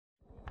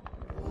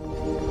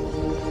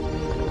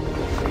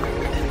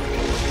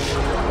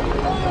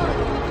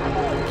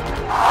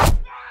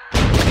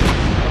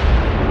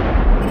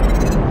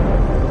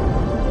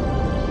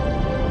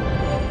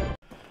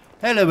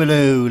Hello,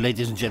 hello,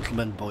 ladies and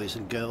gentlemen, boys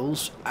and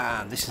girls,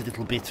 and this is a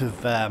little bit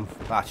of,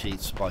 actually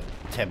it's about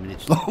 10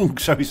 minutes long,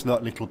 so it's not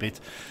a little bit,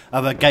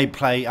 of a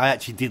gameplay I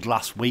actually did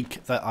last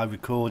week that I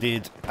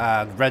recorded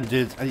and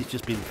rendered, and it's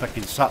just been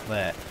fucking sat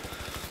there.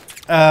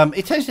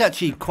 It is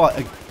actually quite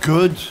a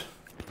good,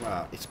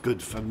 well, it's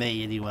good for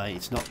me anyway,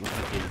 it's not the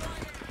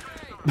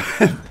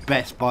fucking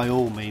best by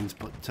all means,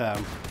 but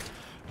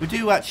we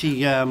do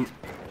actually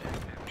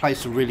play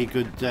some really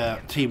good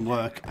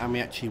teamwork, and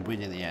we actually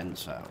win in the end,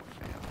 so...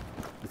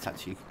 It's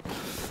actually,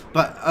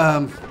 but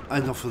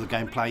enough of the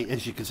gameplay.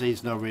 As you can see,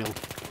 there's no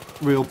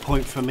real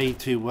point for me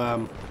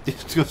to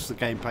discuss the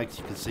gameplay, because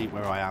you can see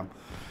where I am.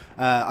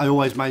 I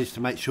always manage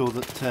to make sure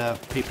that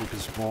people can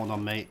spawn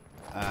on me,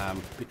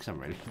 because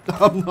I'm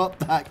not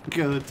that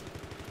good.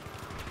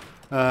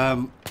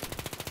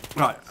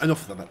 Right,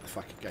 enough of the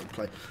fucking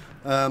gameplay.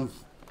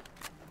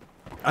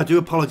 I do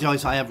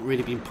apologise, I haven't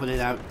really been putting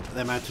out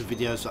the amount of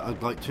videos that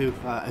I'd like to.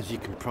 As you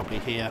can probably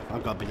hear,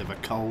 I've got a bit of a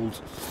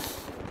cold.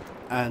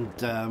 And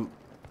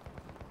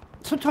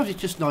sometimes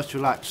it's just nice to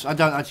relax. I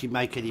don't actually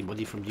make any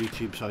money from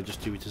YouTube, so I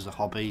just do it as a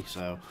hobby.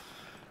 So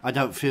I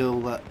don't feel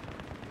that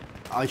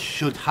I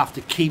should have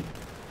to keep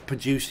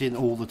producing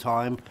all the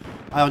time.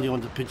 I only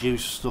want to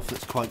produce stuff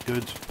that's quite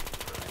good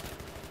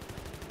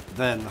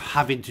than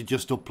having to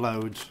just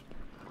upload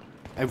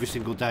every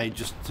single day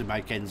just to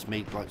make ends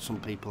meet like some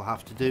people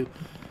have to do.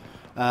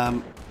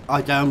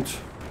 I don't.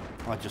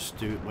 I just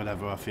do it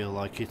whenever I feel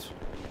like it.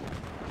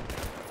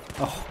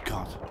 Oh,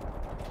 God.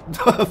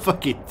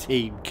 Fucking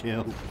team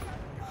kill.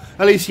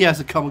 At least he has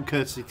a common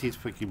courtesy to his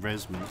freaking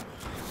resume.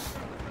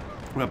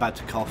 We're about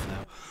to cough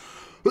now.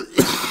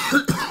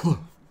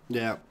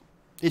 Yeah.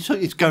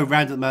 It's going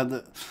round at the moment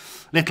that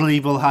Little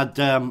Evil had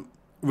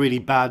really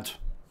bad...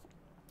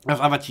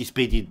 I've actually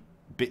speeded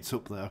bits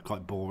up that are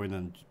quite boring,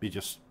 and we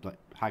just like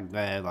hang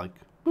there like...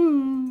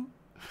 Woo.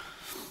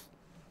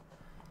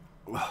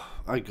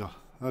 I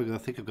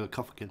think I've got a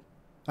cough again.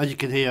 As you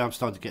can hear, I'm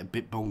starting to get a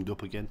bit bunged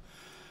up again.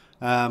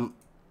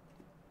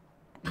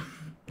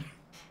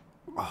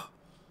 Oh,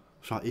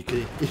 right, you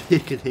can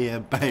hear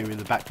Bayer in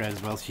the background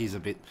as well. She's a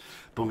bit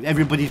bunged.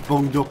 Everybody's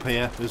bunged up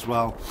here as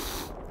well.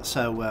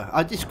 So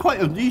it's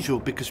quite unusual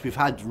because we've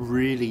had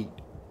really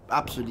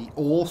absolutely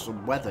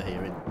awesome weather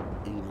here in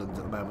England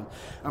at the moment.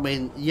 I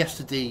mean,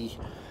 yesterday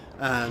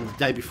and the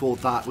day before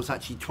that was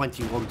actually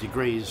 21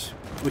 degrees,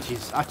 which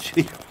is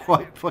actually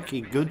quite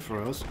fucking good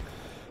for us,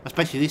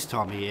 especially this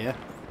time of year.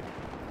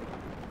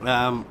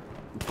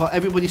 But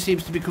everybody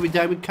seems to be coming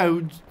down with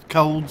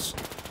colds,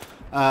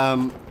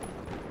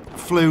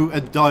 flu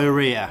and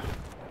diarrhea.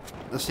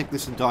 The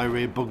sickness and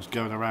diarrhea bugs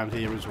going around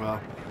here as well.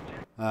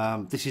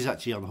 This is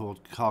actually on the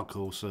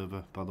hardcore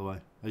server, by the way,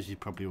 as you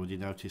probably already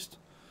noticed.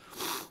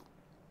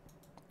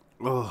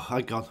 Oh,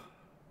 hang on.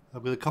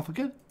 I'm going to cough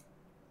again?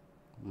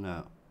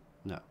 No.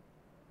 No.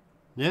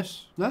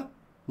 Yes? No?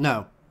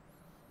 No.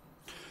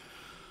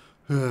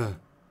 And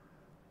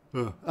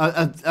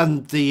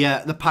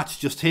the patch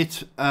just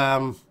hit.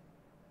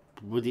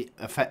 Would it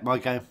affect my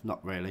game?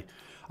 Not really.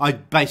 I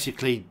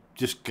basically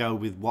just go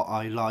with what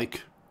I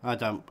like.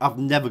 I've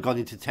never gone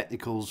into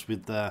technicals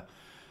with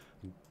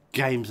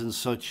games and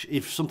such.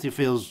 If something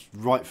feels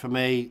right for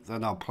me,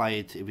 then I'll play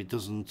it. If it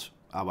doesn't,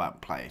 I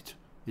won't play it.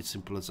 It's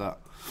simple as that.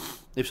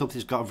 If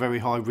something's got a very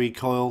high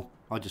recoil,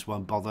 I just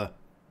won't bother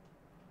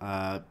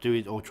do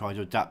it or try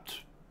to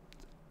adapt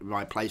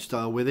my play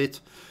style with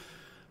it.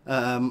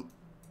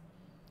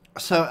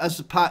 So as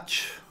a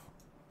patch,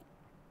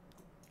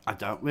 it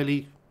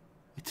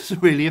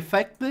doesn't really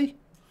affect me.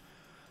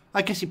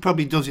 I guess it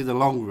probably does in the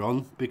long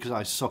run, because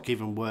I suck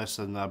even worse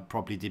than I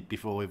probably did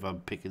before if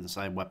I'm picking the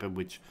same weapon,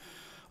 which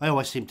I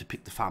always seem to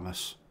pick the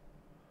FAMAS.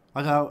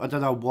 I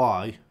don't know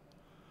why.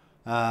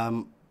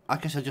 I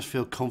guess I just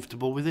feel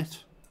comfortable with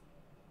it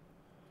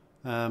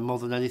more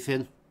than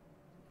anything.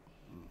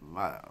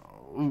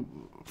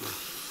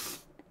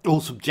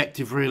 All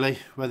subjective, really,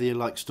 whether you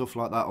like stuff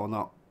like that or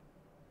not.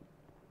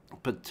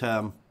 But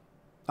I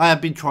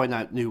have been trying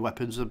out new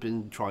weapons. I've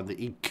been trying the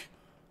Eek.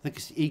 I think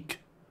it's the Eek.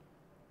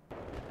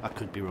 I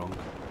could be wrong.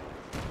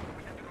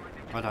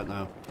 I don't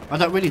know. I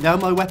don't really know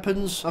my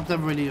weapons. I've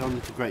never really gone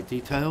into great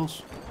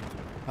details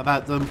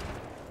about them.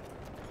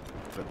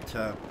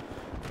 But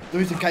there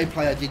was a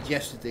gameplay I did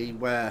yesterday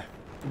where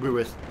we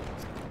were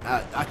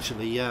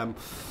actually...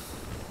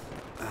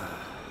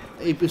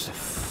 it was...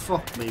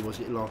 Fuck me, was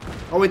it long?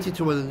 I went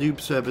into one of the noob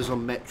servers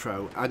on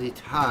Metro, and it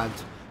had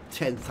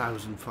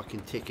 10,000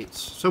 fucking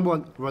tickets.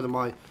 One of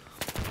my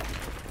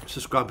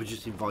subscribers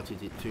just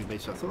invited it to me,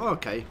 so I thought, oh,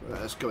 okay,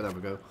 let's go and have a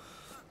go.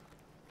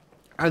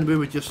 And we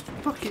were just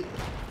fucking...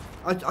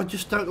 I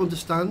just don't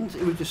understand.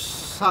 It was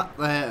just sat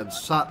there,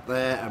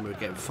 and we were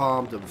getting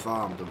farmed and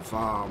farmed and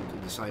farmed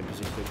in the same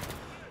position.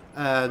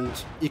 And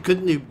you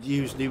couldn't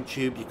use noob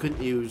tube, you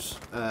couldn't use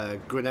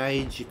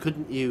grenades, you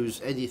couldn't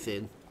use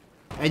anything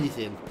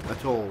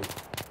at all.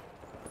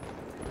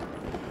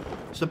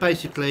 So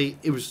basically,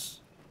 it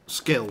was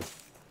skill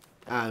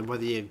and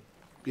whether you're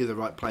in the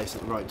right place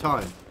at the right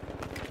time.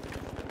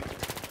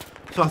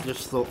 So I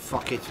just thought,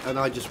 fuck it, and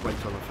I just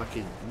went on a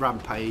fucking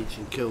rampage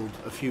and killed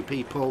a few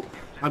people,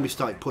 and we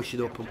started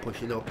pushing up,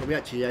 and we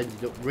actually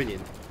ended up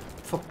winning.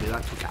 Fuck me,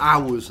 that took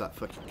hours, that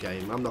fucking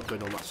game. I'm not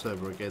going on that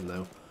server again,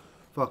 though.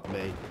 Fuck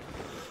me.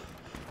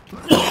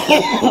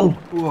 Oh,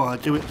 I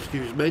do it,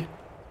 excuse me.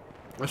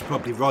 That's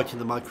probably right in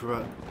the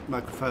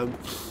microphone.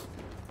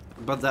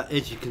 But that,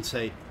 as you can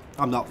see,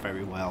 I'm not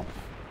very well.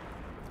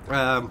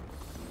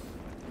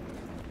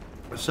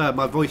 So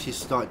my voice is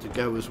starting to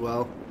go as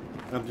well.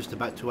 I'm just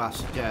about to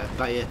ask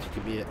Baya to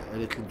give me a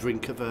little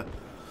drink of a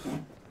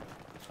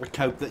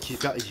Coke that she's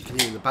got, as you can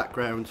hear in the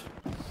background,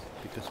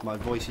 because my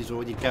voice is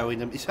already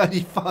going and it's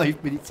only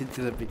 5 minutes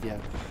into the video.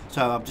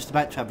 So I'm just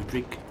about to have a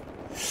drink.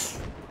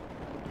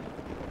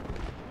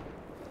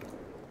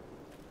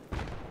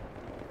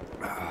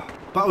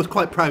 But I was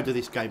quite proud of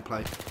this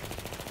gameplay.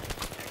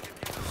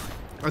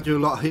 I do a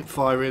lot of hip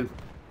firing.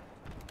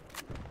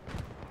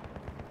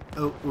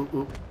 Oh,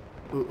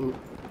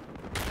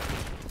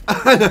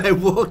 and I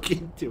walk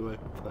into a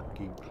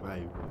fucking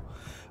claymore.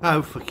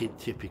 How fucking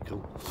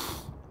typical.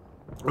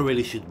 I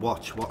really should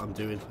watch what I'm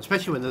doing,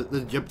 especially when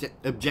the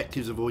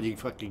objectives have already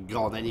fucking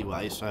gone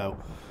anyway, so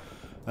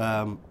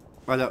I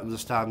don't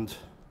understand.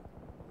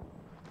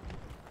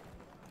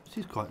 This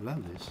is quite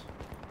low, this.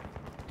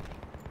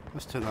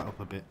 Let's turn that up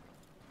a bit.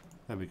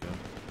 There we go.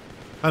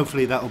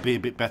 Hopefully that'll be a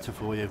bit better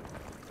for you,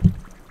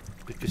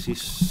 because he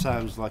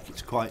sounds like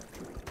it's quite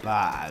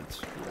bad.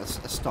 Let's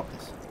stop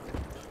this.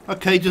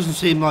 Okay, doesn't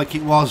seem like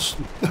it was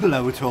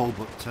low at all,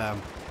 but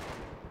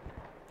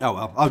oh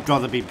well, I'd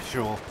rather be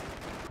sure.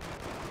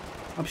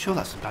 I'm sure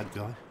that's a bad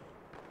guy.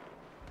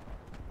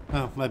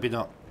 Oh, maybe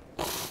not.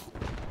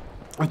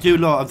 I do a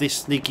lot of this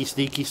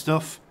sneaky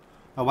stuff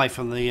away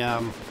from the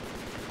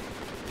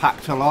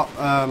pact a lot.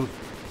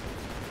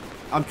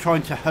 I'm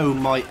trying to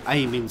hone my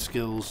aiming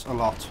skills a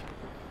lot.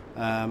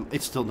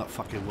 It's still not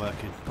fucking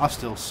working. I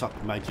still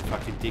suck major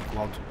fucking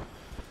dickwad.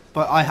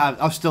 But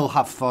I still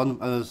have fun,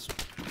 as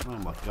oh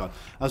my god.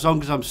 As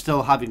long as I'm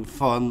still having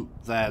fun,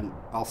 then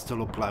I'll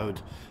still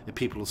upload. The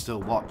people will still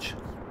watch.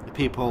 The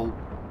people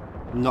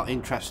not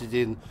interested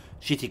in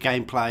shitty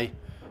gameplay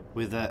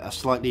with a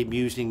slightly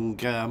amusing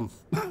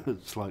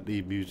slightly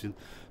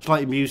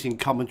amusing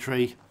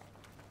commentary,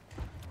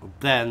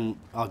 then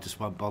I just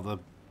won't bother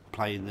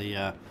playing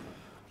the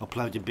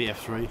uploading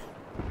BF3.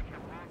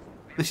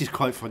 This is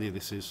quite funny,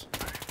 this is.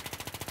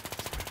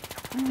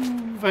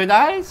 Very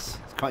nice.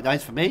 It's quite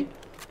nice for me.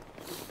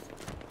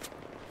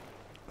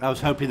 I was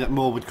hoping that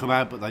more would come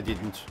out, but they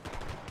didn't.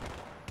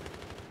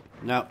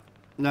 No,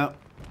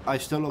 I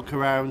still look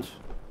around.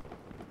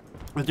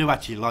 I do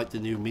actually like the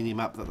new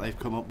mini-map that they've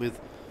come up with.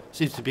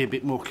 Seems to be a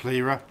bit more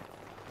clearer.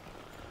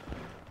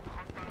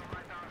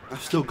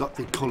 I've still got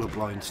the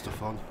colourblind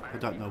stuff on. I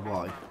don't know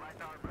why.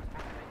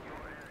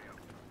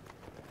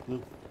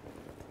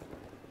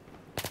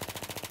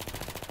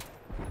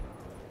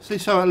 See,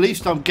 so at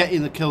least I'm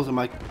getting the kills, and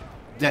my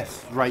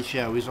death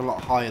ratio is a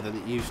lot higher than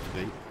it used to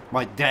be.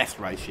 My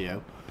death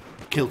ratio.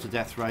 Kill to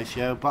death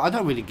ratio. But I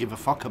don't really give a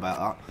fuck about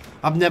that.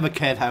 I've never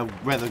cared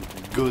whether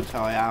good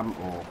I am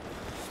or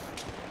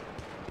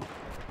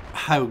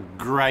how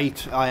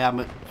great I am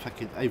at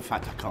fucking... In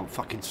fact, I can't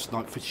fucking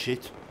snipe for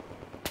shit.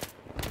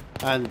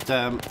 And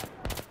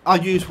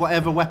I'll use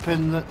whatever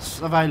weapon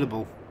that's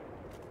available.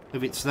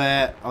 If it's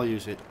there, I'll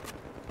use it.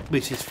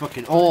 This is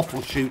fucking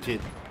awful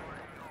shooting.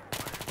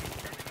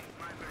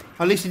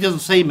 At least he doesn't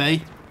see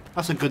me.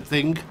 That's a good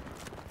thing.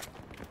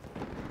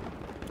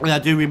 And I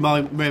do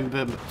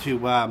remember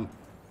to... oh,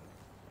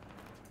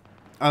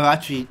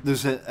 actually,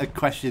 there's a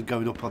question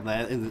going up on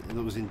there that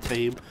was in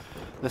team.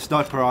 The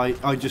sniper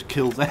I just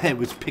killed there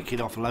was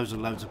picking off loads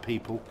and loads of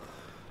people.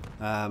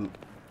 That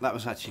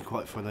was actually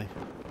quite funny.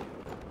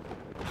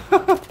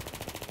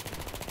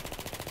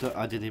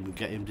 I didn't even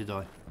get him, did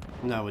I?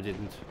 No, I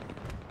didn't.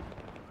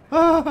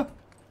 I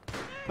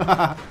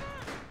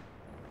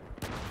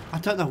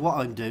don't know what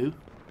I'd do.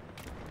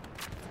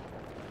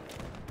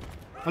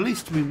 At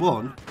least we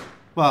won.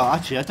 Well,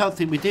 actually, I don't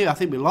think we did. I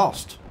think we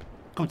lost.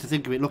 Come to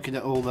think of it, looking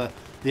at all the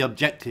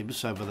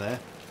objectives over there.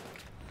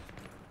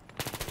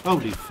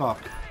 Holy fuck.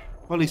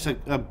 Well, at least I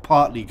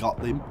partly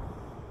got them.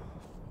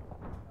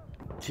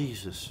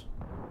 Jesus.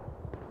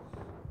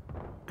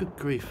 Good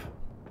grief.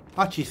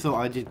 I actually thought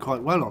I did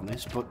quite well on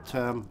this, but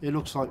it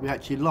looks like we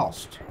actually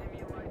lost.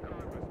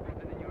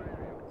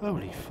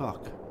 Holy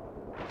fuck.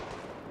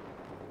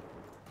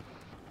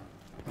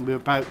 And we're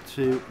about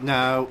to...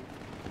 No,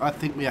 I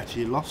think we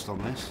actually lost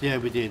on this. Yeah,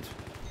 we did.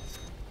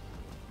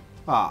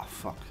 Ah,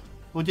 fuck.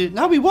 We did...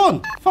 No, we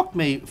won! Fuck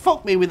me.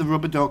 Fuck me with a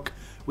rubber duck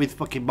with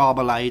fucking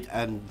marmalade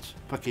and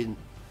fucking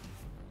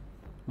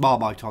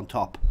Marmite on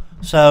top.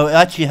 So it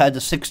actually had a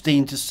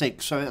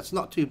 16-6, so that's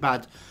not too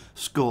bad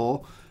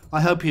score.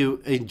 I hope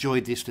you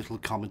enjoyed this little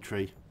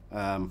commentary.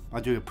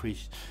 I do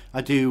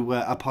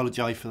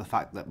apologise for the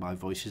fact that my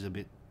voice is a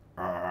bit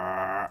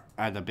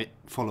and a bit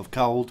full of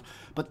cold.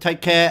 But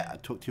take care. I'll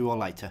talk to you all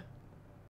later.